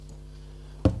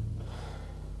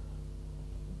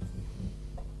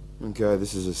Okay,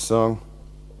 this is a song,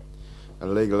 a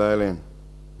legal alien.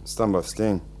 It's done by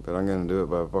Sting, but I'm going to do it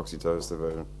by Epoxytoaster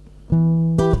version.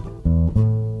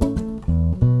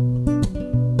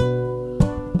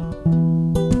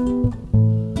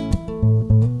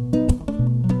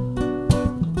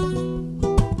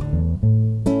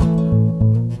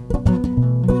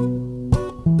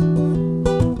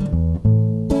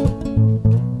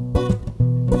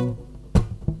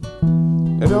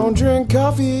 I don't drink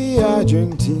coffee, I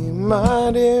drink tea,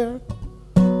 my dear.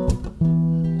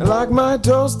 I like my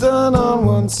toast done on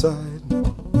one side.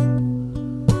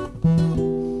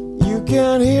 You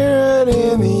can hear it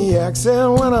in the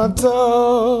accent when I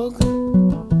talk.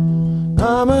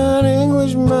 I'm an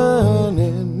Englishman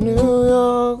in New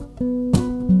York.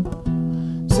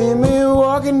 See me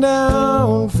walking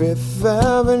down Fifth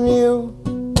Avenue,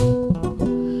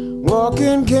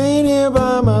 walking cane here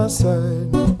by my side.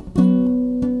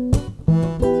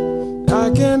 I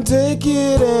can take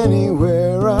it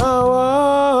anywhere I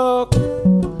walk.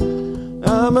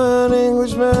 I'm an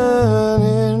Englishman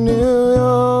in New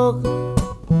York.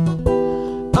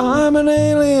 I'm an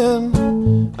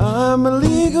alien, I'm a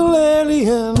legal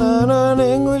alien, and an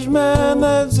Englishman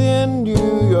that's in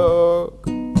New York.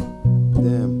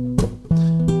 Damn.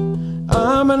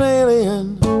 I'm an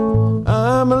alien,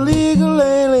 I'm a legal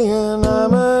alien,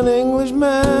 I'm an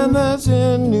Englishman that's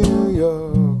in New York.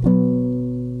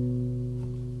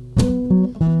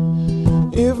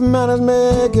 If manners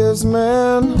make us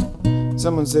man,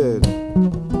 someone said,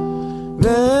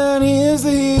 then he is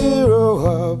the hero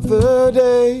of the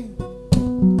day.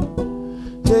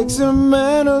 Takes a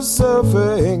man who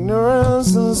suffer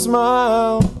ignorance and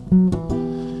smile.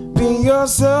 Be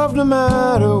yourself no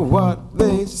matter what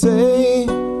they say.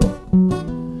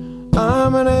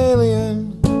 I'm an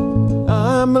alien,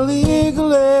 I'm a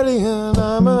legal alien,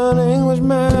 I'm an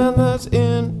Englishman that's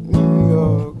in New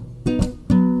York.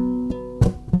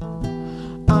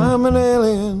 I'm an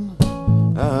alien,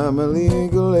 I'm a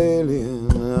legal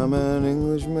alien, I'm an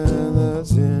Englishman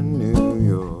that's in New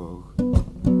York.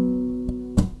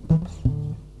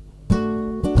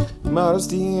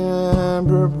 Modesty and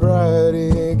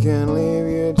propriety can leave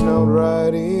you to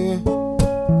notoriety.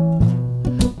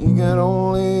 You can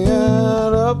only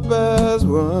add up as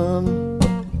one.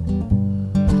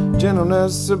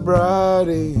 Gentleness,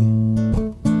 sobriety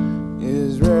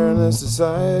is rare in this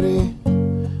society.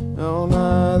 All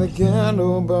night the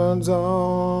candle burns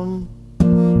on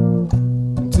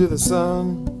to the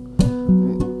sun.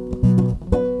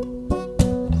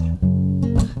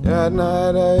 At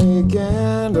night a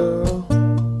candle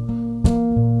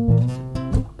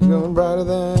going brighter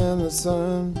than the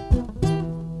sun.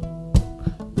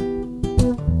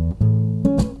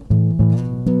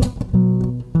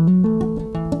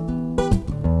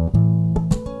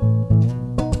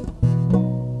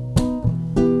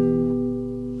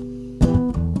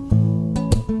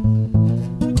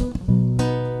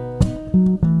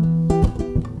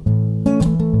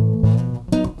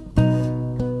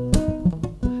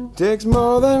 Takes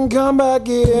more than combat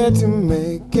gear to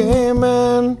make a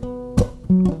man.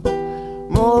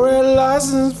 More a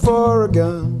license for a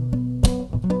gun.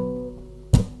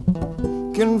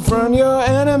 Confront your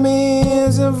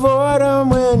enemies, avoid them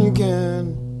when you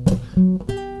can.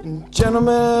 And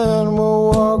gentlemen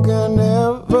will walk and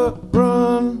never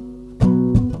run.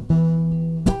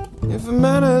 If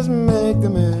manners make the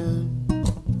man,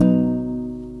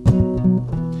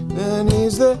 then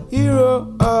he's the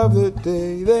hero of the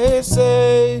day. They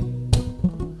say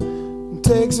it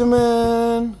takes a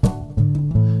man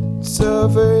to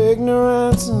suffer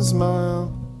ignorance and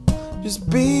smile. Just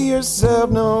be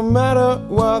yourself no matter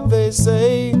what they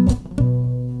say.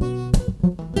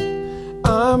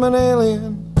 I'm an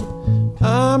alien,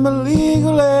 I'm a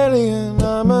legal alien,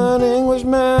 I'm an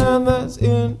Englishman that's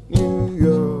in New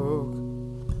York.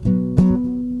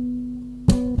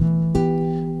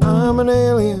 I'm an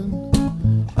alien,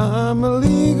 I'm a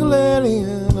legal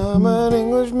alien, I'm an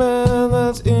Englishman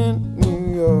that's in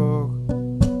New York.